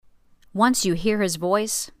Once you hear his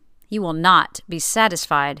voice, you will not be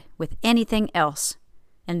satisfied with anything else.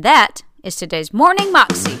 And that is today's Morning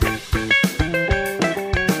Moxie.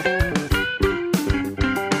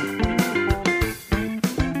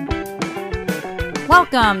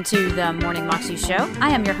 Welcome to the Morning Moxie Show. I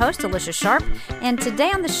am your host, Alicia Sharp, and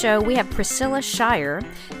today on the show we have Priscilla Shirer,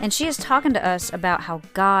 and she is talking to us about how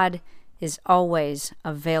God is always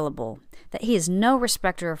available, that he is no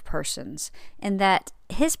respecter of persons, and that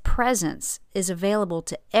his presence is available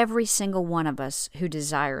to every single one of us who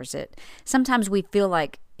desires it. Sometimes we feel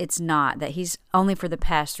like it's not, that he's only for the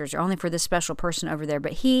pastors or only for this special person over there,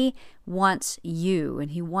 but he wants you,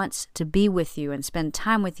 and he wants to be with you and spend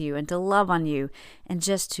time with you and to love on you, and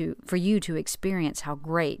just for you to experience how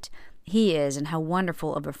great he is and how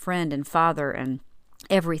wonderful of a friend and father and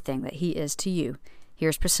everything that he is to you.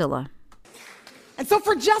 Here's Priscilla. And so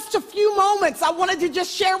for just a few moments, I wanted to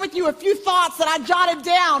just share with you a few thoughts that I jotted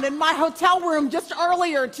down in my hotel room just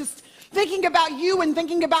earlier, just thinking about you and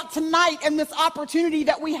thinking about tonight and this opportunity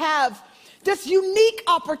that we have, this unique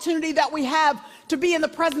opportunity that we have to be in the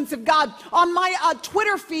presence of God. On my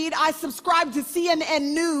Twitter feed, I subscribe to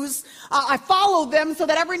CNN News. I follow them so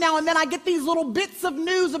that every now and then I get these little bits of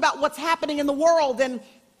news about what's happening in the world. And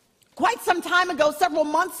quite some time ago, several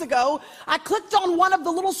months ago, I clicked on one of the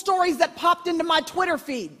little stories that popped into my Twitter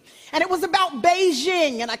feed. And it was about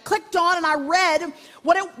Beijing. And I clicked on and I read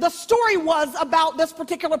what the story was about this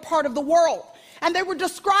particular part of the world. And they were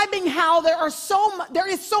describing how there is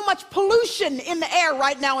so much pollution in the air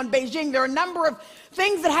right now in Beijing. There are a number of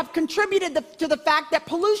things that have contributed to the fact that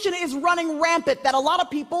pollution is running rampant, that a lot of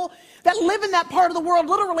people that live in that part of the world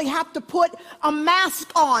literally have to put a mask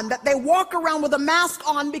on, that they walk around with a mask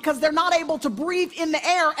on because they're not able to breathe in the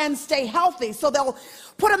air and stay healthy. So they'll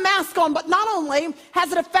put a mask on, but not only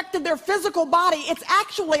has it affected their physical body, it's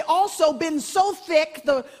actually also been so thick,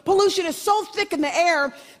 the pollution is so thick in the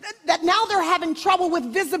air that now they're having trouble with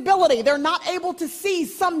visibility. They're not able to see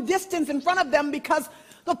some distance in front of them because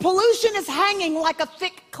the pollution is hanging like a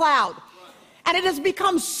thick cloud. And it has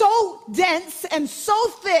become so dense and so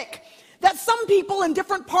thick that some people in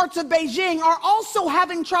different parts of Beijing are also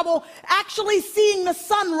having trouble actually seeing the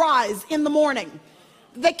sunrise in the morning.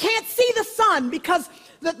 They can't see the sun because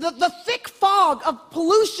the thick fog of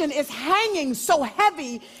pollution is hanging so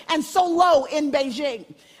heavy and so low in Beijing.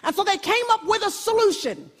 And so they came up with a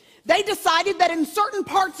solution. They decided that in certain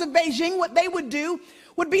parts of Beijing, what they would do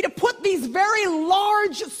would be to put these very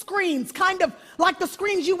large screens, kind of like the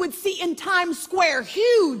screens you would see in Times Square,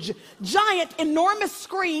 huge, giant, enormous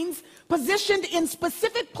screens positioned in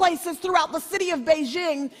specific places throughout the city of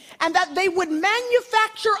Beijing, and that they would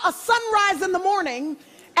manufacture a sunrise in the morning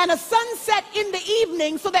and a sunset in the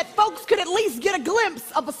evening so that folks could at least get a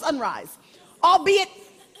glimpse of a sunrise, albeit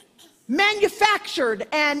manufactured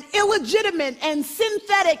and illegitimate and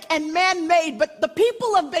synthetic and man-made. But the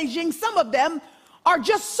people of Beijing, some of them, are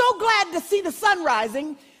just so glad to see the sun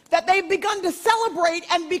rising that they've begun to celebrate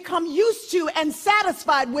and become used to and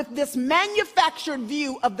satisfied with this manufactured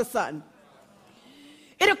view of the sun.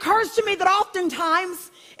 It occurs to me that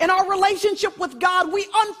oftentimes in our relationship with God, we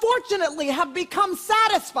unfortunately have become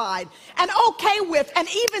satisfied and okay with and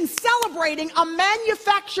even celebrating a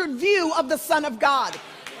manufactured view of the Son of God.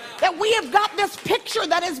 That we have got this picture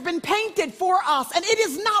that has been painted for us, and it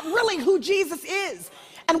is not really who Jesus is.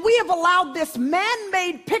 And we have allowed this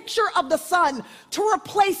man-made picture of the Son to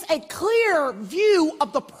replace a clear view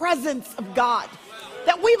of the presence of God.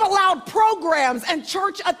 That we've allowed programs and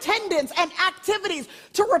church attendance and activities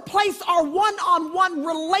to replace our one-on-one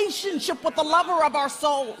relationship with the lover of our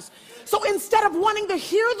souls. So instead of wanting to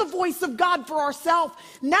hear the voice of God for ourselves,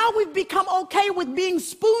 now we've become okay with being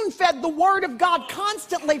spoon-fed the Word of God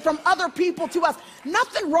constantly from other people to us.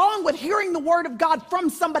 Nothing wrong with hearing the Word of God from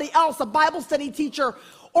somebody else, a Bible study teacher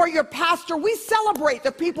or your pastor. We celebrate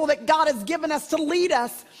the people that God has given us to lead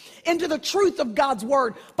us into the truth of God's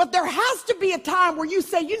Word. But there has to be a time where you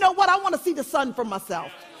say, you know what, I want to see the sun for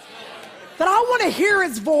myself. That I want to hear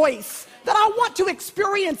his voice. That I want to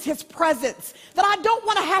experience his presence. That I don't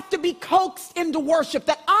want to have to be coaxed into worship.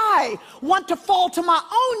 That I want to fall to my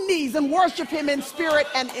own knees and worship him in spirit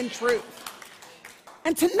and in truth.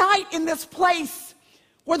 And tonight in this place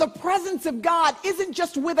where the presence of God isn't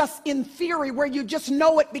just with us in theory, where you just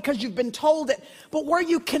know it because you've been told it, but where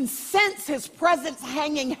you can sense his presence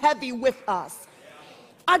hanging heavy with us.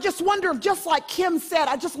 I just wonder if, just like Kim said,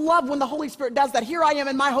 I just love when the Holy Spirit does that. Here I am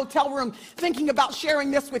in my hotel room thinking about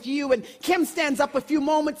sharing this with you, and Kim stands up a few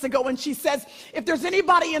moments ago and she says, if there's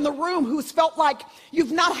anybody in the room who's felt like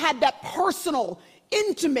you've not had that personal,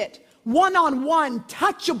 intimate, one-on-one,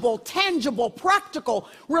 touchable, tangible, practical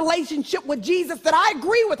relationship with Jesus, that I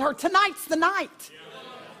agree with her, tonight's the night.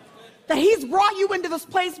 That he's brought you into this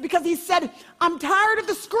place because he said, I'm tired of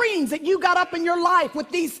the screens that you got up in your life with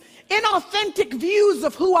these inauthentic views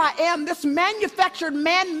of who I am, this manufactured,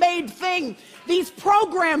 man-made thing, these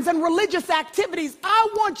programs and religious activities. I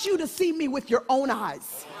want you to see me with your own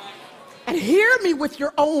eyes and hear me with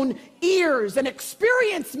your own ears and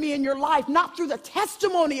experience me in your life, not through the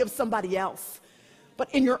testimony of somebody else,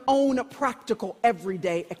 but in your own practical,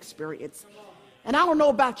 everyday experience. And I don't know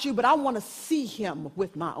about you, but I want to see him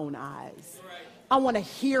with my own eyes. I want to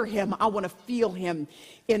hear him. I want to feel him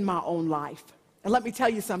in my own life. And let me tell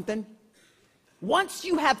you something. Once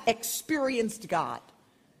you have experienced God,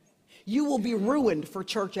 you will be ruined for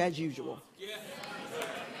church as usual.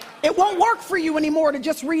 It won't work for you anymore to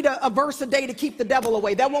just read a verse a day to keep the devil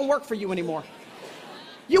away. That won't work for you anymore.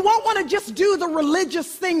 You won't want to just do the religious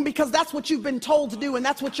thing because that's what you've been told to do, and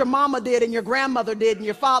that's what your mama did and your grandmother did and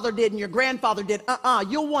your father did and your grandfather did.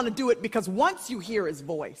 You'll want to do it because once you hear his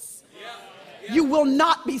voice, you will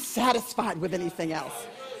not be satisfied with anything else.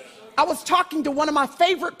 I was talking to one of my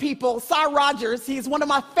favorite people, Cy Rogers. He's one of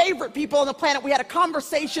my favorite people on the planet. We had a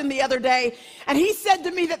conversation the other day, and he said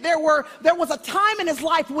to me that there was a time in his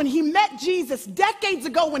life when he met Jesus, decades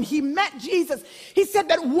ago when he met Jesus. He said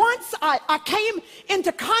that once I came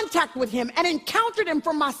into contact with him and encountered him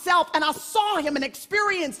for myself, and I saw him and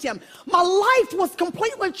experienced him, my life was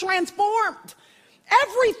completely transformed.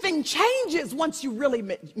 Everything changes once you really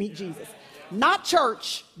meet Jesus. Not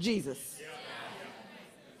church, Jesus.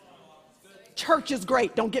 Church is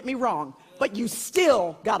great, don't get me wrong, but you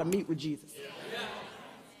still got to meet with Jesus.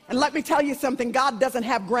 And let me tell you something, God doesn't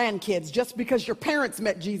have grandkids. Just because your parents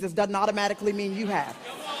met Jesus doesn't automatically mean you have.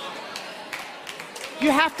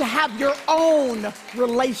 You have to have your own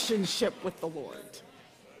relationship with the Lord.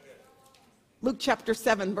 Luke chapter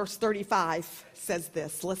 7, verse 35 says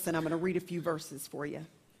this. Listen, I'm going to read a few verses for you.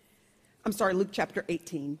 I'm sorry, Luke chapter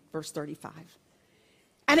 18, verse 35.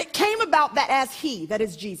 And it came about that as he, that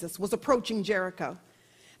is Jesus, was approaching Jericho,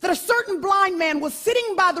 that a certain blind man was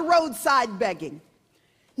sitting by the roadside begging.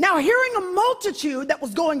 Now, hearing a multitude that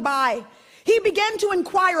was going by, he began to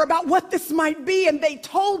inquire about what this might be, and they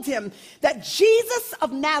told him that Jesus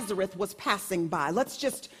of Nazareth was passing by. Let's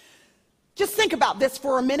just think about this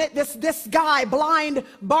for a minute. This guy, blind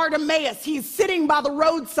Bartimaeus, he's sitting by the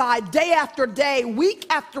roadside day after day, week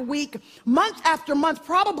after week, month after month,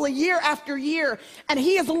 probably year after year. And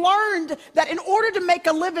he has learned that in order to make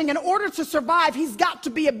a living, in order to survive, he's got to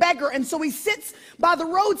be a beggar. And so he sits by the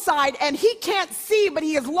roadside and he can't see, but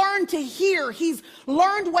he has learned to hear. He's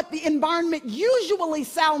learned what the environment usually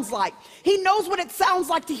sounds like. He knows what it sounds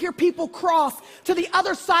like to hear people cross to the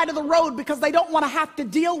other side of the road because they don't want to have to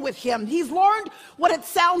deal with him. He's learned what it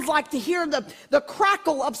sounds like to hear the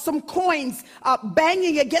crackle of some coins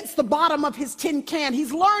banging against the bottom of his tin can.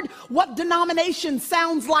 He's learned what denomination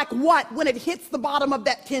sounds like when it hits the bottom of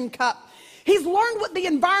that tin cup. He's learned what the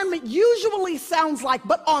environment usually sounds like,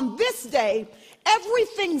 but on this day,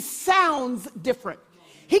 everything sounds different.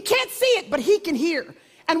 He can't see it, but he can hear.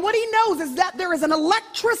 And what he knows is that there is an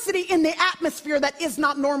electricity in the atmosphere that is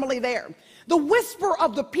not normally there. The whisper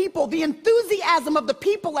of the people, the enthusiasm of the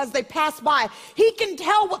people as they pass by. He can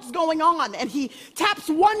tell what's going on, and he taps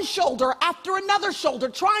one shoulder after another shoulder,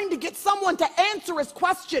 trying to get someone to answer his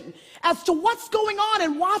question as to what's going on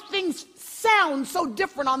and why things sound so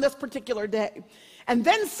different on this particular day. And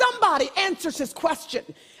then somebody answers his question,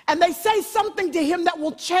 and they say something to him that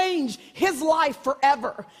will change his life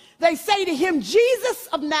forever. They say to him, Jesus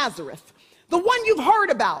of Nazareth, the one you've heard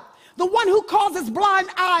about, the one who causes blind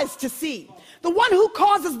eyes to see, the one who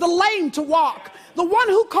causes the lame to walk, the one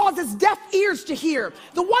who causes deaf ears to hear,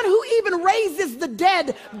 the one who even raises the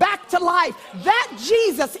dead back to life, that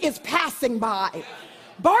Jesus is passing by.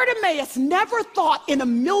 Bartimaeus never thought in a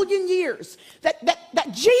million years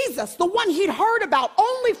that Jesus, the one he'd heard about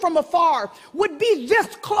only from afar, would be this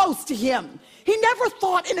close to him. He never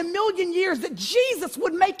thought in a million years that Jesus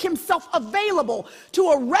would make himself available to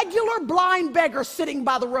a regular blind beggar sitting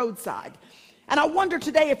by the roadside. And I wonder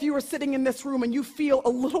today if you were sitting in this room and you feel a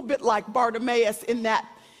little bit like Bartimaeus in that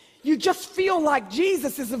you just feel like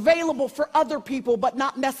Jesus is available for other people, but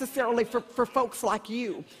not necessarily for folks like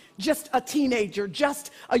you. Just a teenager,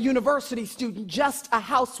 just a university student, just a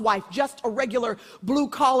housewife, just a regular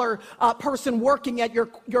blue-collar person working at your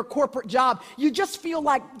corporate job. You just feel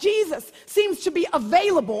like Jesus seems to be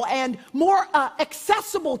available and more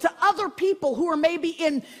accessible to other people who are maybe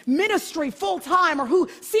in ministry full-time or who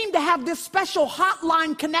seem to have this special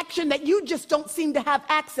hotline connection that you just don't seem to have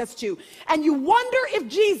access to. And you wonder if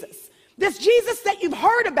Jesus This Jesus that you've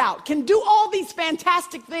heard about can do all these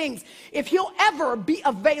fantastic things if he'll ever be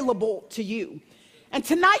available to you. And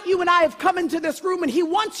tonight you and I have come into this room, and he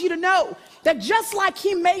wants you to know that just like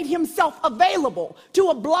he made himself available to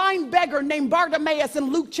a blind beggar named Bartimaeus in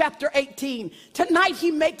Luke chapter 18, tonight he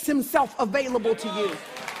makes himself available to you.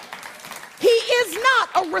 He is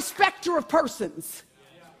not a respecter of persons.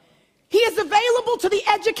 He is available to the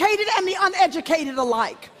educated and the uneducated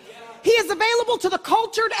alike. He is available to the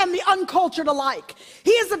cultured and the uncultured alike.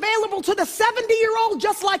 He is available to the 70-year-old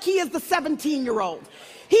just like he is the 17-year-old.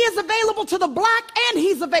 He is available to the black and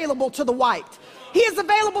he's available to the white. He is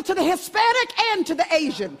available to the Hispanic and to the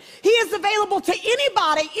Asian. He is available to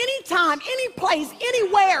anybody, anytime, any place,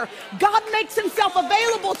 anywhere. God makes himself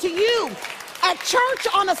available to you at church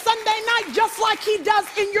on a Sunday night just like he does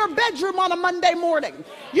in your bedroom on a Monday morning.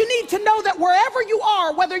 You need to know that wherever you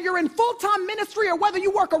are, whether you're in full-time ministry or whether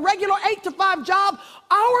you work a regular 8-to-5 job,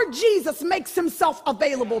 our Jesus makes himself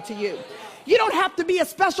available to you. You don't have to be a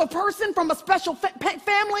special person from a special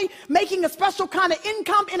family making a special kind of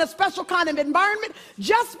income in a special kind of environment.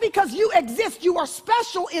 Just because you exist, you are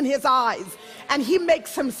special in his eyes, and he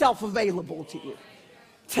makes himself available to you.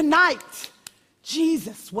 Tonight,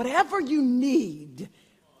 Jesus, whatever you need,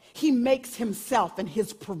 he makes himself and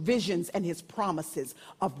his provisions and his promises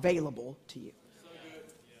available to you.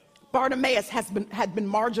 Bartimaeus had been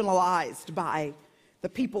marginalized by the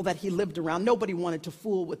people that he lived around. Nobody wanted to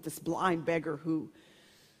fool with this blind beggar who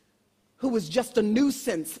was just a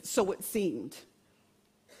nuisance, so it seemed.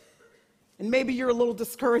 And maybe you're a little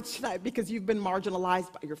discouraged tonight because you've been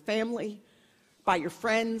marginalized by your family, by your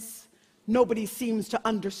friends. Nobody seems to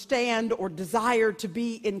understand or desire to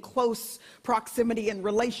be in close proximity and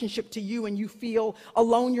relationship to you, and you feel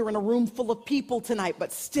alone. You're in a room full of people tonight,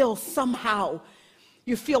 but still somehow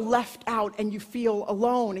you feel left out and you feel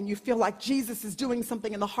alone, and you feel like Jesus is doing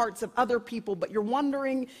something in the hearts of other people, but you're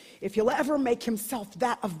wondering if he'll ever make himself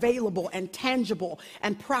that available and tangible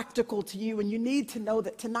and practical to you. And you need to know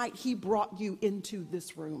that tonight he brought you into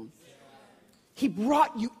this room. He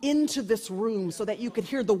brought you into this room so that you could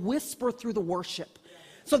hear the whisper through the worship,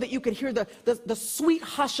 so that you could hear the sweet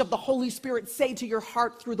hush of the Holy Spirit say to your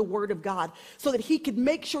heart through the Word of God, so that he could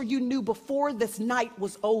make sure you knew before this night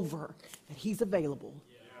was over that he's available.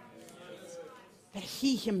 That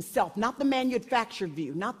he himself, not the manufactured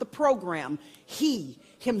view, not the program, he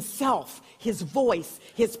himself, his voice,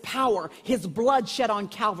 his power, his blood shed on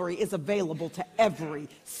Calvary is available to every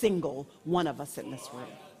single one of us in this room.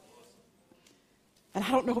 And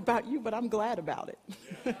I don't know about you, but I'm glad about it.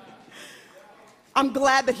 I'm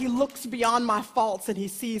glad that he looks beyond my faults and he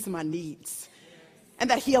sees my needs, and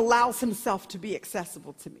that he allows himself to be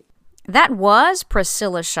accessible to me. That was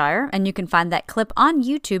Priscilla Shirer, and you can find that clip on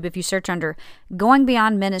YouTube if you search under Going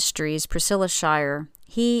Beyond Ministries, Priscilla Shirer.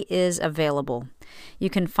 He is available. You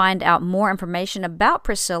can find out more information about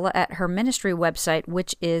Priscilla at her ministry website,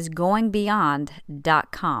 which is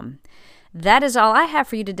goingbeyond.com. That is all I have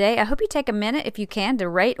for you today. I hope you take a minute, if you can, to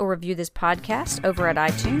rate or review this podcast over at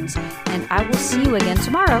iTunes, and I will see you again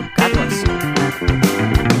tomorrow. God bless.